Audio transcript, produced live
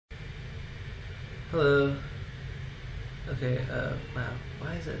Hello. Okay, wow.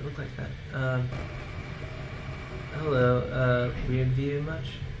 Why does it look like that? Hello, weird view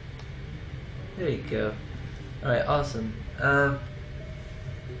much? There you go. Alright, awesome.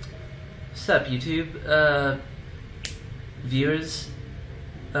 What's up, YouTube? Viewers?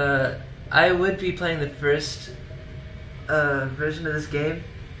 I would be playing the first, version of this game,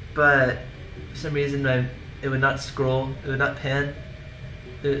 but for some reason it would not scroll, it would not pan.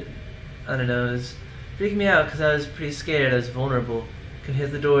 I don't know, it was freaking me out because I was pretty scared, I was vulnerable, couldn't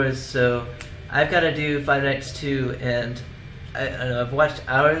hit the doors, so I've got to do Five Nights 2, and I don't know, I've watched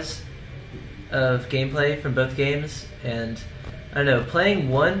hours of gameplay from both games, and I don't know, playing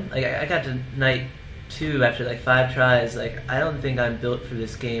one, like I got to night 2 after like 5 tries, like I don't think I'm built for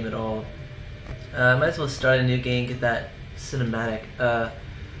this game at all. I might as well start a new game, get that cinematic.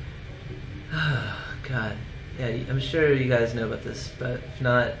 God, yeah, I'm sure you guys know about this, but if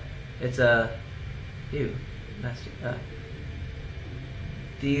not, it's ew, nasty.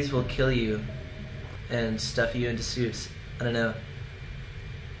 These will kill you and stuff you into suits. I don't know.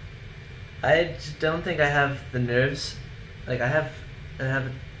 I just don't think I have the nerves. Like I have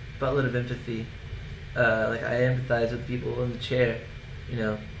a buttload of empathy. Like I empathize with people in the chair, you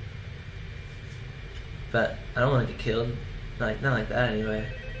know. But I don't want to get killed. Not like that anyway.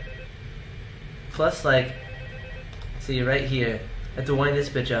 Plus, like, see right here, I have to wind this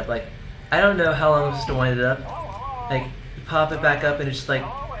bitch up. Like, I don't know how long I'm supposed to wind it up. Like, you pop it back up and it's just like,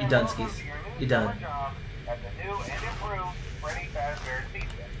 you're done, skis. You're done. I'm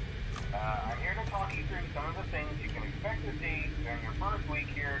here to talk you through some of the things you can expect to see during your first week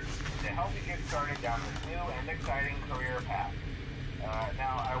here to help you get started down this new and exciting career path.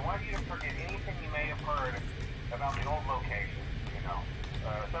 Now, I want you to forget anything you may have heard about the old location, you know.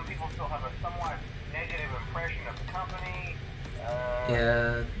 Some people still have a somewhat negative impression of the company.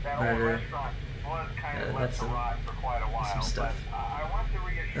 Yeah, that murder. old restaurant was kind of left to rot for quite a while. Some stuff. But I want to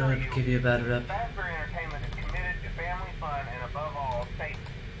reassure That would give you a bad rep. Fazbear Entertainment is committed to family fun and above all, safety.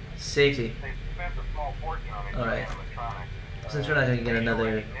 Safety. They've spent a small fortune on these animatronics. Since we're not going to get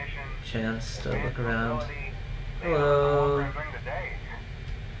another chance to look around. Hello.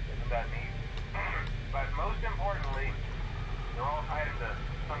 That neat. But most importantly, they're all tied into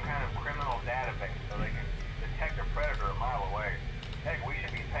some kind of criminal database so they can detect a predator a mile away. Heck, we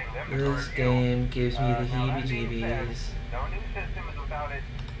should be paying them to This game gives me the heebie-jeebies. No new system is without its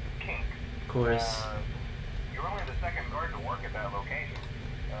kinks. Of course. You're only the second guard to work at that location.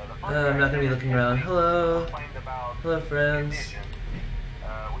 I'm not going to be looking around. Hello. Hello, friends.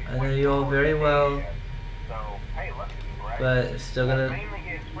 I know you all very well. But it's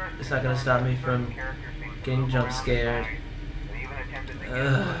not gonna stop me from getting jump scared.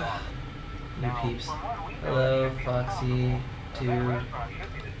 Ugh. New peeps. Hello, Foxy, Dude.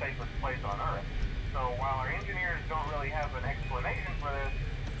 So while our engineers don't really have an explanation for this,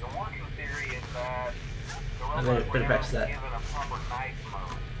 the working theory is that the robots were never given a proper night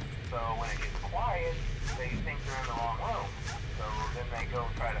mode. So when it gets quiet, they think they're in the wrong room. So then they go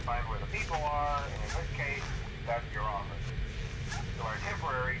try to find where the people are, and in this case, that's your office. So our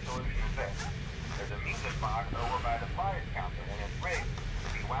temporary solution is this. There's a music box over by the flies counter, and it's rigged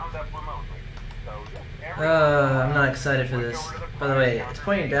to be wound up remotely. So I'm not excited for this. By the way, it's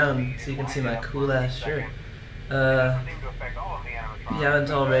pointing down so you can see my cool ass shirt. If you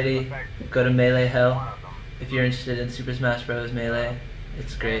haven't already, go to Melee Hell. If you're interested in Super Smash Bros. Melee,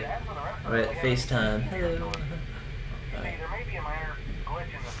 it's great. Alright, FaceTime. Hello. Alright.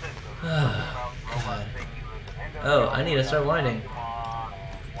 Oh, God. Oh, I need to start winding.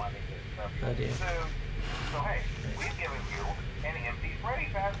 Oh dear. So hey, we've given you an empty Freddy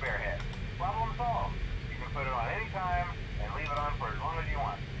Fazbear head. Problem solved. You can put it on any time and leave it on for as long as you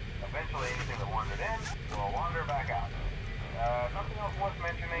want. Eventually anything that wandered in will wander back out. Something else worth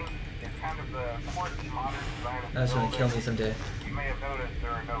mentioning is kind of the quirky modern design of the That's gonna kill me someday. You may have noticed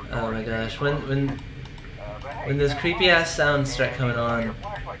there are no Oh my gosh, when those creepy ass sounds start coming on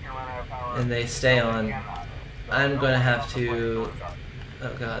and they stay on, I'm gonna have to,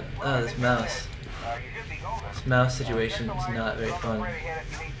 oh god, oh this mouse. This mouse situation is not very fun.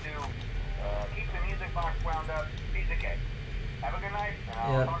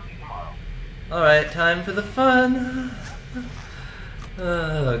 Yep. Alright, time for the fun!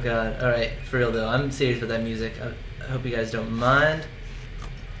 Oh god, alright, for real though, I'm serious with that music. I hope you guys don't mind.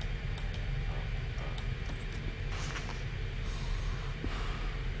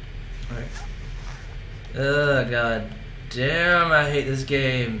 Alright. Oh god damn, I hate this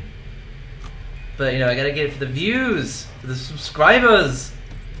game. But you know, I gotta get it for the views, for the subscribers.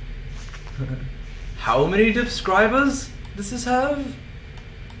 How many subscribers does this have?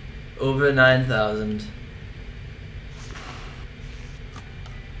 over 9,000.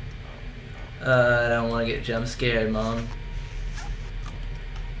 I don't want to get jump scared, Mom.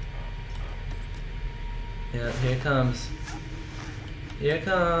 Yeah, here it comes. Here it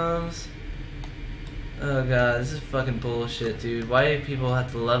comes. Oh god, this is fucking bullshit, dude. Why do people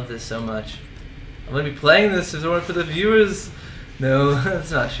have to love this so much? I'm gonna be playing this if it weren't for the viewers. No,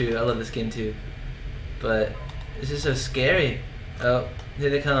 that's not true. I love this game too. But it's just so scary. Oh, here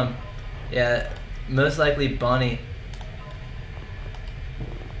they come. Yeah, most likely Bonnie.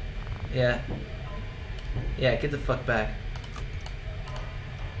 Yeah. Yeah, get the fuck back.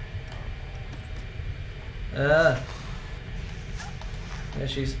 There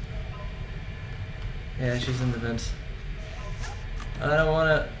she's. Yeah, she's in the vents. I don't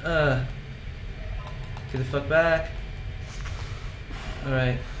wanna, get the fuck back.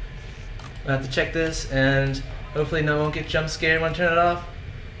 Alright. I have to check this, and hopefully no one won't get jump scared when I turn it off.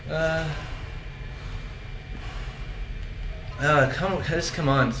 Come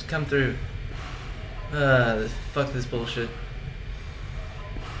on, just come through. Fuck this bullshit.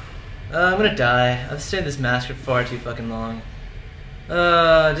 I'm gonna die. I've stayed in this mask for far too fucking long.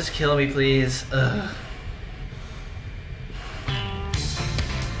 Just kill me, please.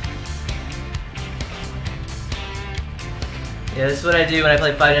 Yeah, this is what I do when I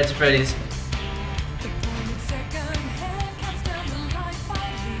play Five Nights Freddy's.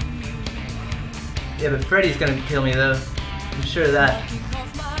 Yeah, but Freddy's gonna kill me though. I'm sure of that.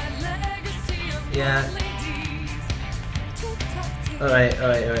 Yeah. Alright.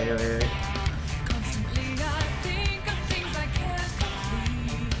 Alright.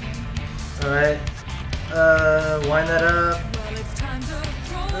 Wind that up.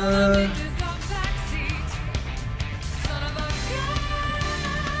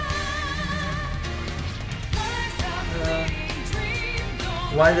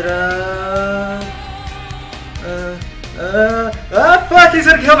 Wind it up. Fuck, he's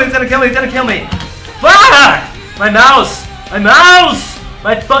gonna kill me, Fuck! My mouse!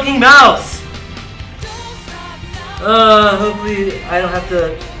 My fucking mouse! Hopefully I don't have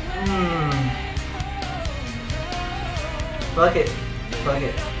to, Fuck it.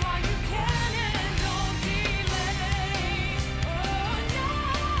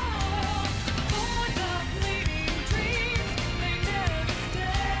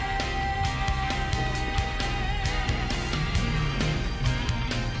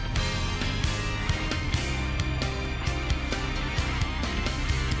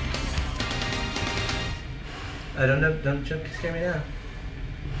 Don't jump scare me now.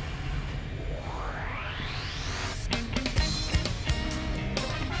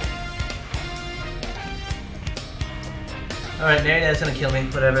 Alright, Marionette's gonna kill me,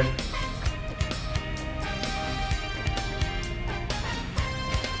 whatever.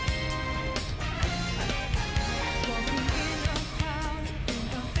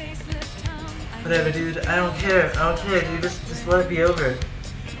 Whatever, dude, I don't care, dude, just let it be over.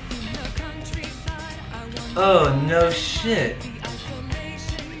 Oh, no shit.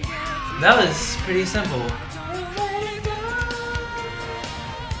 That was pretty simple.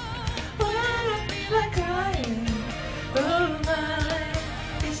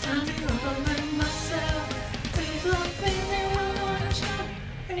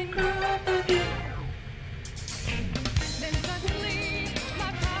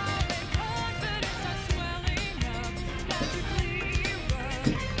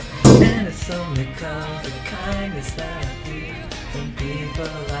 And it's only cause of kindness that I feel from people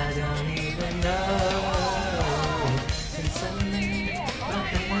I don't even know. And suddenly my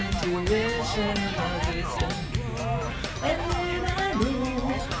intuition is in you. And when I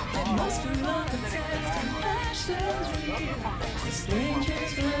know that most of my concerns compassion's real, the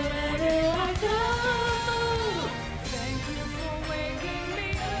strangers wherever I go. Thank you for waking me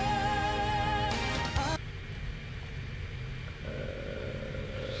up.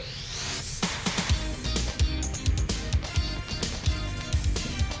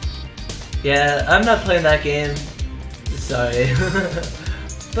 Yeah, I'm not playing that game. Sorry.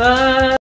 Bye!